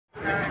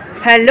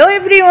Hello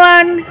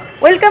everyone,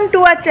 welcome to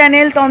our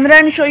channel Tandra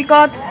and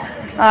সৈকত।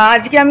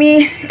 আজকে আমি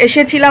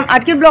এসেছিলাম,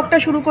 আজকের ব্লগটা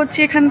শুরু করছি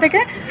এখান থেকে।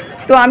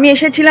 তো আমি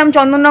এসেছিলাম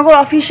চন্দননগর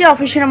অফিসে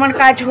আমার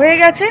কাজ হয়ে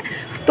গেছে।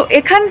 তো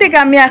এখান থেকে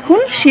আমি এখন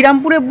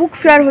শ্রীরামপুরে বুক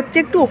ফেয়ার হচ্ছে,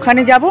 একটু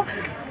ওখানে যাব।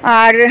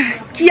 আর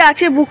কি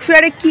আছে বুক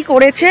ফেয়ারে, কী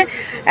করেছে,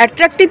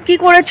 অ্যাট্রাকটিভ কী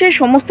করেছে,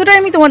 সমস্তটাই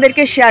আমি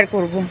তোমাদেরকে শেয়ার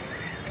করব।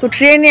 তো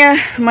ট্রেন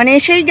মানে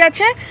এসেই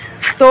গেছে,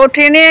 তো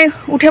ট্রেনে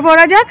উঠে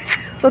পড়া যাক।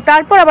 তো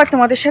তারপর আবার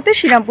তোমাদের সাথে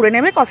শ্রীরামপুরে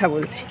নেমে কথা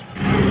বলছি।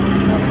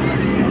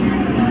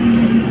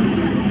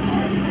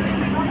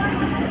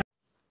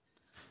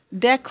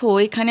 দেখো,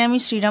 এখানে আমি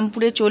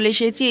শ্রীরামপুরে চলে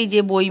এসেছি। এই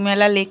যে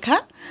বইমেলা লেখা,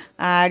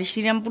 আর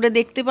শ্রীরামপুরে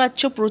দেখতে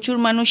পাচ্ছ প্রচুর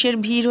মানুষের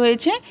ভিড়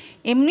হয়েছে।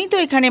 এমনি তো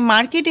এখানে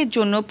মার্কেটের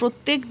জন্য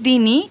প্রত্যেক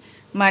দিনই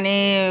মানে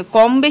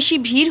কম বেশি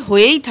ভিড়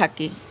হয়েই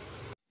থাকে।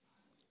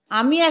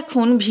 আমি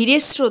এখন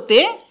ভিড়ের স্রোতে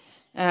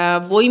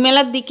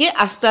বইমেলার দিকে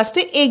আস্তে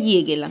আস্তে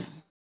এগিয়ে গেলাম।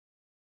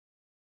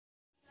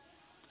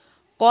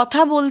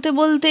 কথা বলতে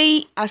বলতেই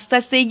আস্তে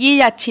আস্তে এগিয়ে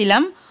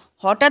যাচ্ছিলাম,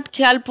 হঠাৎ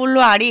খেয়াল পড়লো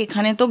আরে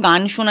এখানে তো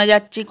গান শোনা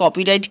যাচ্ছে,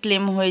 কপিরাইট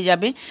ক্লেম হয়ে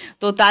যাবে।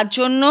 তো তার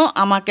জন্য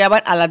আমাকে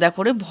আবার আলাদা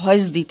করে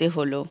ভয়েস দিতে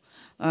হলো।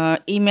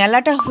 এই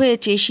মেলাটা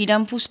হয়েছে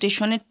শ্রীরামপুর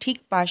স্টেশনের ঠিক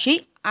পাশেই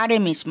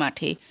RMS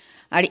মাঠে।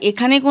 আর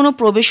এখানে কোনো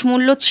প্রবেশ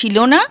মূল্য ছিল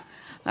না,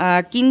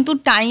 কিন্তু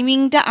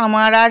টাইমিংটা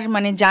আমার আর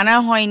মানে জানা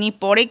হয়নি।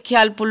 পরে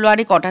খেয়াল পড়লো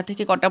আরে কটা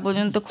থেকে কটা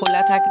পর্যন্ত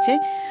খোলা থাকছে।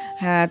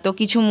 হ্যাঁ, তো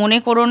কিছু মনে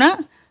করো না।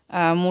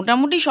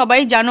 মোটামুটি সবাই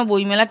জানো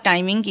বইমেলার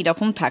টাইমিং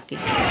কীরকম থাকে।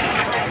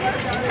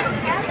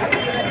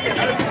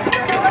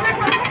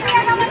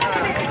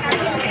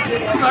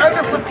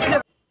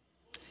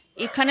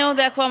 এখানেও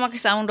দেখো আমাকে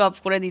সাউন্ড অফ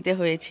করে দিতে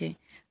হয়েছে।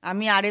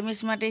 আমি RMS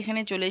মাঠে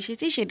এখানে চলে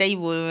এসেছি, সেটাই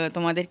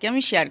তোমাদেরকে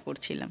আমি শেয়ার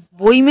করছিলাম।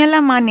 বইমেলা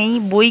মানেই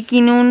বই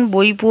কিনুন,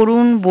 বই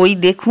পড়ুন, বই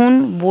দেখুন,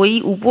 বই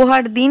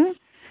উপহার দিন।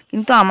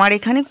 কিন্তু আমার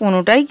এখানে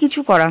কোনোটাই কিছু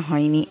করা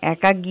হয়নি।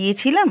 একা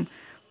গিয়েছিলাম,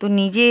 তো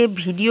নিজে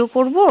ভিডিও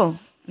করব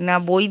না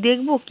বই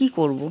দেখব, কি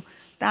করব,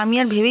 তা আমি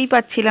আর ভেবেই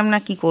পাচ্ছিলাম না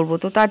কি করব।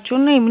 তো তার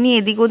জন্য এমনি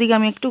এদিক ওদিক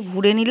আমি একটু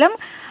ঘুরে নিলাম,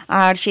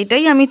 আর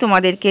সেটাই আমি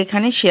তোমাদেরকে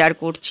এখানে শেয়ার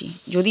করছি।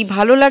 যদি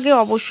ভালো লাগে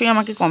অবশ্যই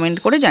আমাকে কমেন্ট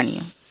করে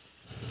জানিও।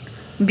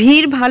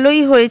 ভিড়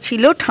ভালোই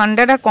হয়েছিল,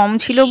 ঠান্ডাটা কম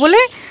ছিল বলে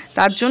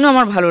তার জন্য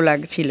আমার ভালো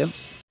লাগছিল।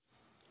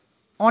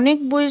 অনেক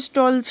বইয়ের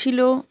স্টল ছিল,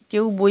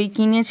 কেউ বই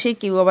কিনেছে,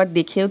 কেউ আবার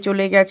দেখেও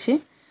চলে গেছে।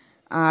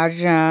 আর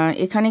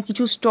এখানে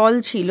কিছু স্টল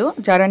ছিল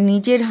যারা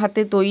নিজের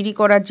হাতে তৈরি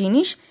করা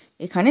জিনিস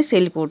এখানে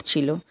সেল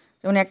করছিল।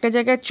 যেমন একটা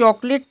জায়গায়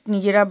চকলেট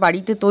নিজেরা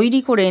বাড়িতে তৈরি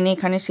করে এনে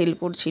এখানে সেল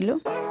করছিল।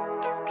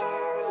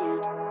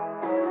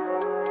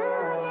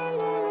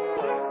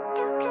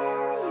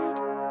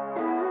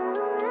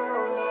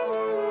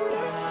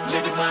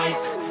 Living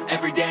life,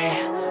 every day,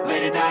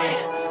 late at night,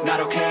 not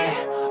okay.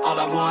 All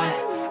I want,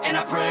 and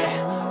I pray,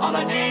 all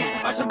I need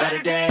are some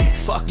better days.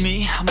 Fuck me,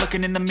 I'm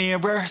looking in the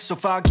mirror, so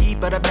foggy,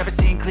 but I've never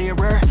seen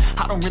clearer.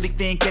 I don't really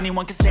think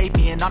anyone can save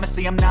me, and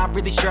honestly I'm not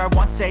really sure I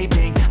want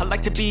saving. I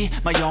like to be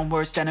my own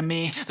worst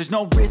enemy. There's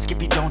no risk if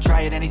you don't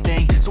try at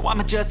anything, so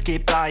I'ma just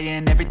keep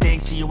buying everything.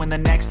 See you in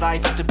the next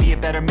life, have to be a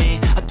better me.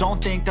 I don't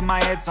think that my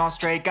head's on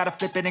straight, gotta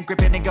flip it and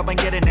grip it and go and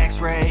get an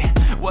x-ray.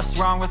 What's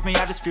wrong with me?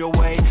 I just feel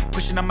weight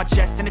pushing on my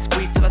chest and it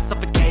squeezes till I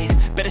suffocate.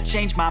 Better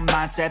change my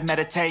mindset,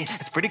 meditate.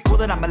 It's pretty cool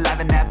that I'm alive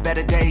and have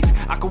better days.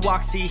 I could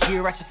walk, see,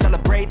 hear, I should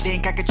celebrate.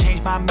 Think I could change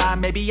my mind,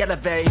 maybe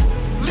elevate.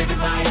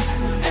 Living life,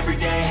 every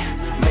day,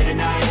 late at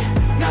night,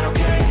 not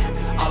okay.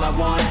 All I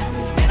want,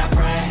 and I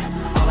pray,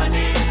 all I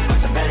need are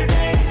some better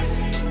days.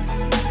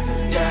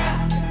 Yeah,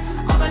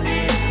 all I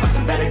need are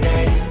some better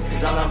days.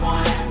 Cause all I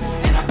want,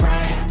 and I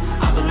pray,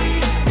 I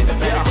believe in the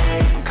better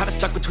days. I'm kinda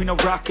stuck between a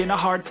rock and a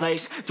hard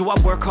place. Do I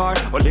work hard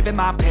or live at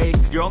my pace?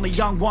 You're only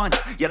young once,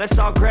 yeah that's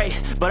all great,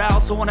 but I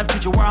also want a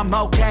future where I'm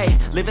okay.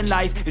 Living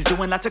life is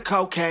doing lots of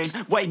cocaine.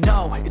 Wait no,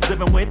 it's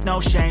living with no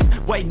shame.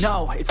 Wait no,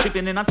 it's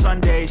sleeping in on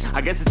Sundays. I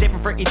guess it's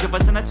different for each of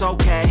us and that's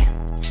okay.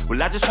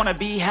 Well I just wanna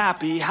be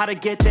happy, how to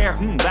get there?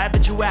 Glad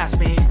that you asked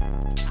me.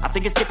 I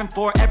think it's different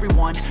for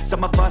everyone.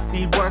 Some of us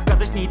need work,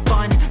 others need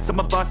fun. Some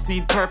of us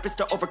need purpose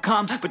to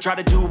overcome. But try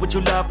to do what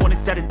you love when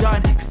it's said and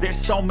done. Cause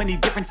there's so many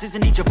differences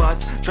in each of us.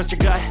 Trust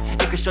your gut,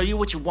 it can show you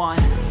what you want.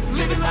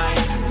 Living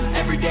life,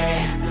 every day,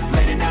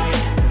 late at night,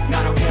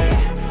 not okay.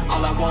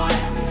 All I want,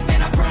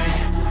 and I pray,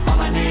 all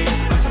I need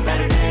are some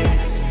better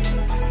days.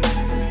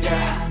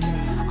 Yeah,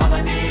 all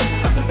I need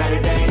are some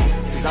better days.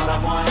 Cause all I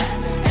want,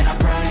 and I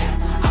pray,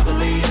 I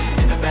believe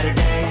in the better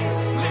days.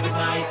 Living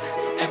life,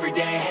 every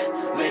day,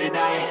 late at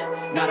night,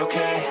 not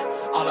okay.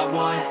 All I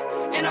want,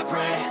 and I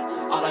pray,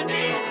 all I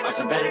need are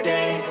some better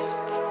days.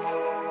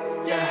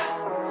 Yeah,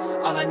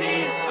 all I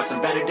need are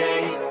some better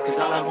days. Cause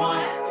all I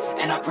want,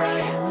 and I pray,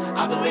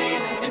 I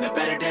believe in the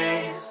better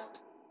days.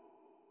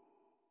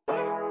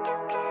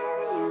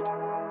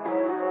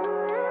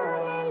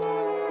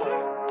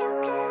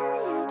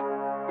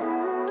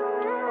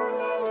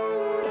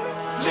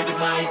 Living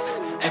life,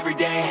 every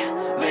day,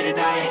 late at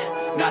night,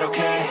 not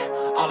okay.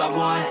 All I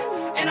want,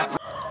 and I pray.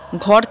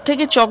 ঘর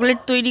থেকে chocolate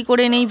তৈরি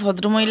করে এনেই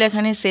ভদ্রমহিলা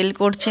এখানে sell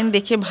করছেন,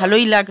 দেখে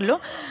ভালোই লাগলো।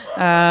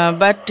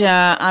 বাট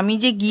আমি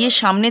যে গিয়ে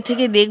সামনে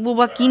থেকে দেখবো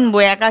বা কিনবো,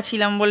 একা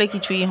ছিলাম বলে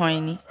কিছুই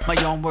হয়নি। My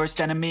own worst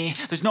enemy.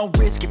 There's no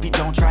risk if you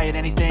don't try at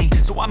anything.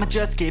 So I'ma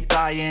just keep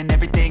buying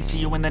everything. See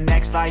you in the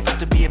next life, have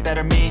to be a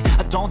better me.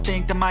 I don't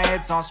think that my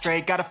head's on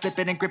straight. Gotta flip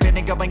it and grip it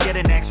and go and get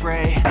an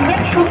x-ray.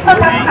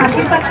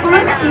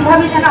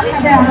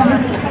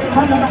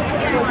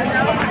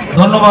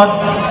 ধন্যবাদ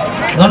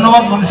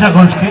ধন্যবাদ মনীষা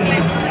ঘোষকে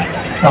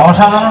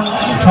অসাধারণ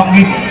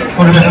সঙ্গীত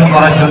পরিবেশন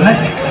করার জন্য।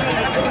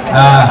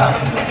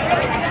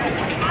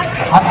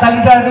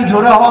 হাততালিটা একটু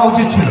জোরে হওয়া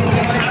উচিত ছিল।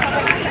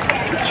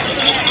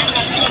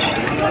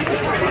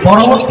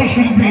 পরবর্তী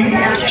শিল্পী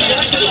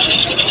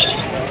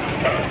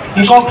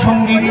একক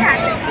সঙ্গীত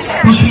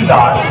খুশি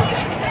দাস,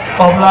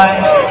 তবলায়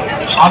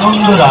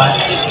আনন্দ রায়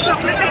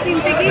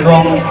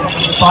এবং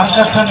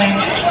পারকাশনে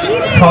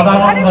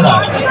সদানন্দ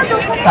রায়।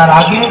 তার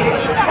আগে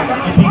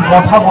একটি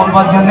কথা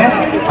বলবার জন্যে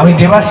আমি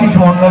দেবাশিস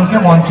মণ্ডলকে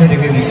মঞ্চে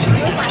ডেকে নিচ্ছি।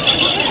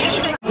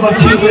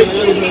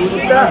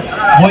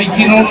 বই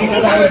কিনুন,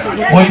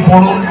 বই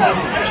পড়ুন,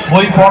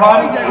 বই পড়ান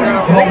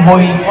এবং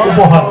বই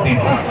উপহার দিন।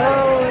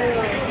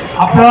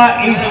 আপনারা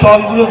এই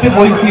স্টলগুলোতে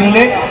বই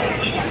কিনলে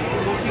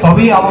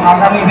তবেই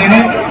আগামী দিনে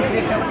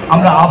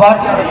আমরা আবার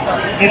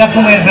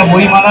এরকম একটা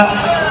বইমেলা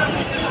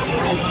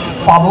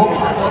পাবো।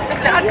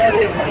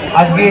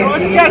 আজকে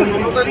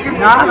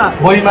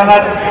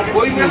বইমেলার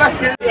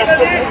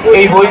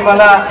এই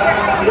বইমেলা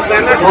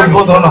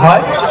উদ্বোধন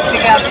হয়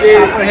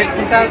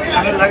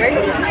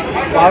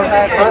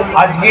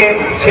আজকে,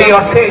 সেই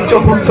অর্থে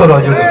চতুর্থ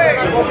রজনী।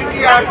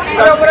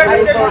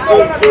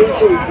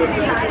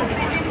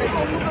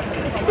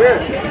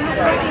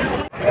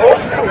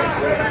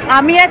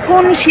 আমি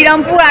এখন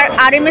শ্রীরামপুর আর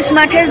RMS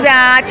মাঠে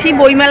আছি,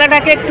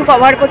 বইমেলাটাকে একটু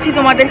কভার করছি,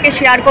 তোমাদেরকে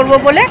শেয়ার করব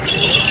বলে।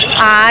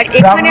 আর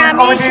এখানে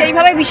আমি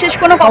সেইভাবে বিশেষ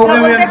কোনো কথা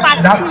বলতে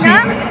পারছি না,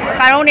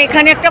 কারণ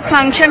এখানে একটা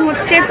ফাংশন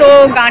হচ্ছে, তো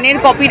গানের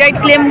কপিরাইট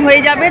ক্লেম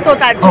হয়ে যাবে, তো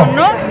তার জন্য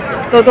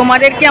তো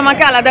তোমাদেরকে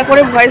আমাকে আলাদা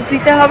করে ভয়েস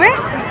দিতে হবে,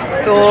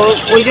 তো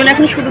ওই জন্য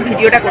এখন শুধু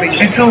ভিডিওটা করে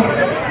নিচ্ছি।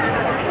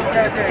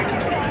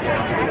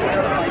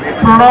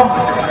 প্রণব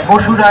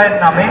বসু রায়ের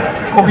নামে,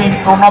 কবি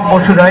প্রণব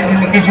বসু রায়,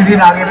 যিনি কিছুদিন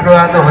আগে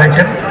প্রয়াত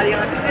হয়েছেন।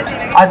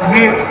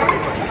 আজকে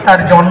তার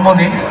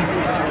জন্মদিন।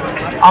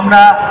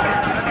 আমরা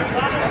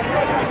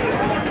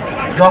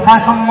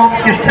যথাসম্ভব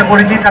চেষ্টা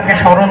করেছি তাকে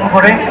স্মরণ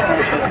করে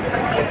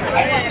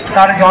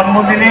তার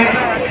জন্মদিনে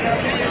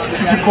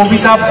কিছু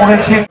কবিতা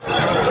পড়েছে।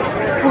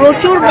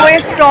 প্রচুর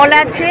বইয়ের স্টল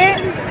আছে,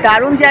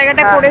 দারুণ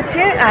জায়গাটা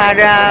করেছে, আর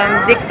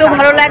দেখতেও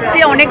ভালো লাগছে,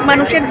 অনেক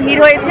মানুষের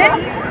ভিড় হয়েছে।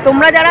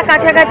 তোমরা যারা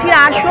কাছাকাছি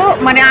আছো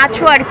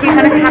আর কি,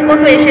 এখানে থাকো,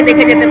 তো এসে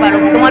দেখে যেতে পারো,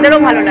 তোমাদেরও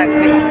ভালো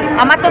লাগবে।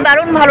 আমার তো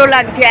দারুণ ভালো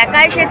লাগছে, একা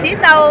এসেছি,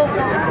 তাও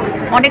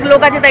অনেক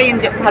লোক আছে, তাই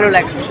ভালো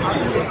লাগছে।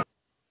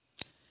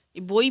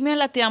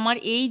 বইমেলাতে আমার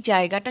এই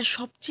জায়গাটা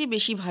সবচেয়ে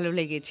বেশি ভালো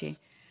লেগেছে।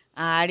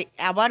 আর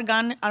আবার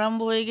গান আরম্ভ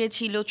হয়ে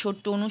গেছিলো,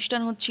 ছোট্ট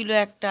অনুষ্ঠান হচ্ছিল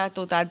একটা,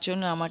 তো তার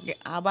জন্য আমাকে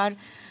আবার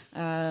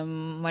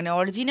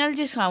অরিজিনাল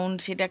যে সাউন্ড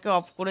সেটাকে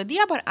অফ করে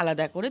দিয়ে আবার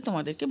আলাদা করে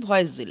তোমাদেরকে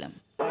ভয়েস দিলাম।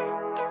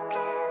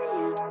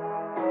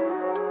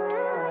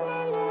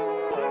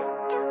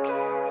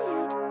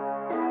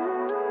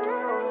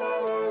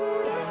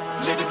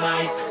 Living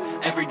life,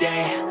 every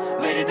day,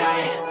 late at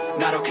night,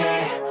 not okay.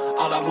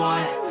 All I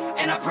want,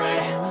 and I pray,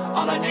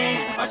 all I need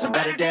are some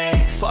better days.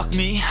 Fuck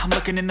me, I'm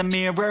looking in the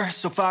mirror,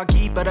 so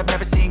foggy, but I've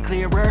never seen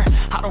clearer.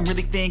 I don't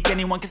really think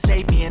anyone can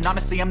save me, and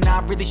honestly I'm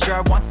not really sure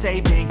I want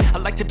saving. I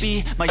like to be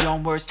my own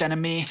worst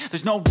enemy.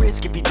 There's no risk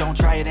if you don't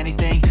try at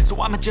anything, so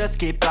I'ma just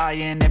keep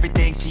buying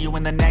everything. See you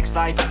in the next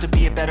life, have to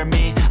be a better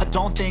me. I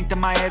don't think that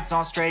my head's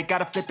on straight.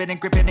 Gotta flip it and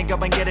grip it and go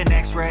and get an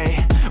x-ray.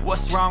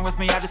 What's wrong with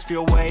me? I just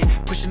feel weight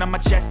pushing on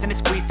my chest and it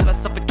squeezes till I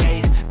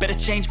suffocate. Better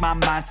change my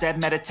mindset,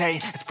 meditate.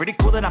 It's pretty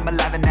cool that I'm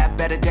alive and have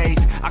better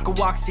days. I could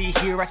walk, see,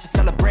 hear, I should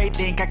celebrate.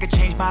 Think I could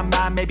change my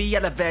mind, maybe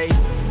elevate.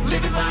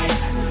 Living life,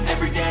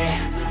 every day,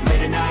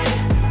 late at night,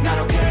 not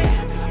okay.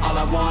 All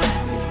I want,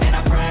 and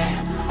I pray,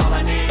 all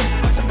I need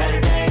are some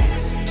better days.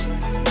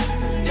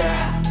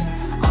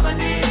 Yeah, all I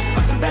need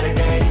are some better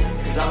days.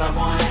 Cause all I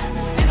want,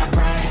 and I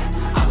pray,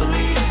 I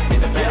believe in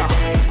the better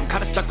days. I'm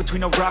kinda stuck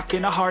between a rock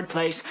and a hard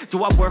place. Do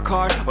I work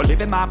hard or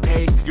live at my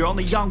pace? You're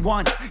only young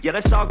once, yeah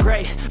that's all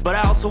great, but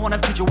I also want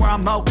a future where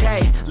I'm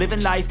okay.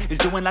 Living life is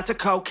doing lots of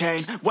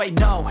cocaine. Wait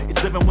no,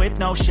 it's living with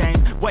no shame.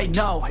 Wait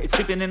no, it's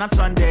sleeping in on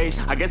Sundays.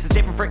 I guess it's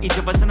different for each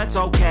of us and that's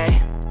okay.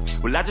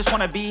 Well I just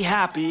wanna be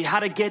happy, how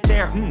to get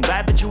there?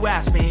 Glad that you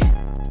asked me.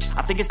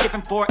 I think it's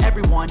different for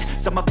everyone.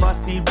 Some of us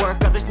need work,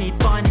 others need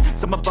fun.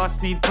 Some of us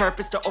need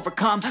purpose to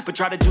overcome, but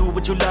try to do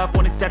what you love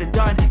when it's said and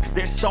done. Cause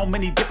there's so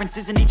many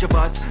differences in each of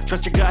us.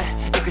 Trust your gut,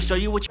 it can show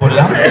you what you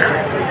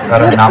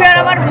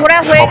আমার ঘোরা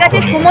হয়ে গেছে,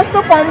 সমস্ত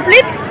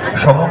complete.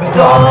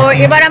 তো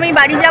এবার আমি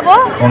বাড়ি যাব।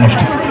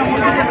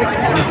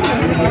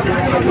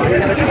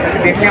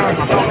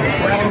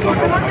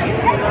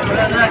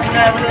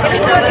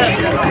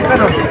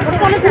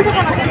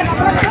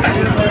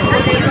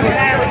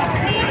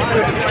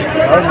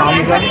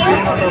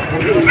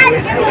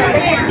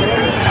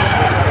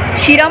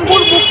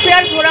 শ্রীরামপুর বুক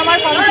ফেয়ার ঘোরা আমার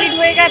কমপ্লিট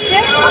হয়ে গেছে,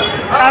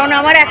 কারণ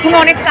আমার এখনও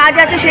অনেক কাজ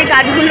আছে, সেই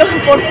কাজগুলো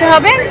করতে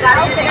হবে।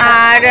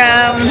 আর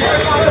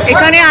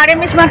এখানে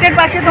RMS মার্টের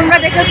পাশে তোমরা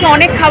দেখেছো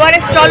অনেক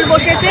খাবারের স্টল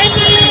বসেছে,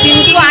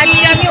 কিন্তু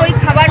আজকে আমি ওই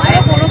খাবারগুলো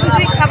কোনো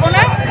কিছুই খাবো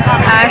না,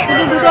 আর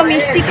শুধু দুটো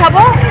মিষ্টি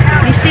খাবো।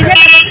 মিষ্টি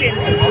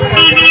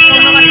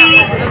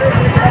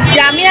যে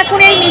আমি এখন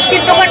এই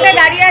মিষ্টির দোকানটা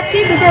দাঁড়িয়ে আছি,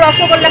 দুটো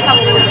রসগোল্লা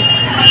খাবো।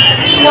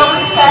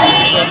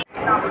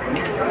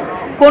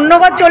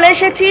 কন্যগর চলে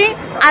এসেছি।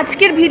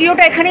 আজকের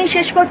ভিডিওটা এখানেই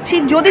শেষ করছি।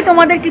 যদি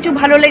তোমাদের কিছু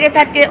ভালো লেগে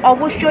থাকে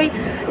অবশ্যই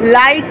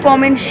লাইক,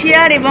 কমেন্ট,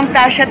 শেয়ার এবং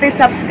তার সাথে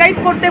সাবস্ক্রাইব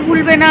করতে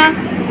ভুলবে না।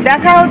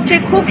 দেখা হচ্ছে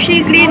খুব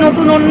শীঘ্রই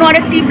নতুন অন্য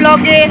আরেকটি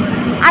ব্লগে।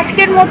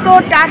 আজকের মতো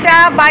tata,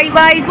 bye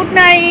bye, good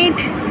night.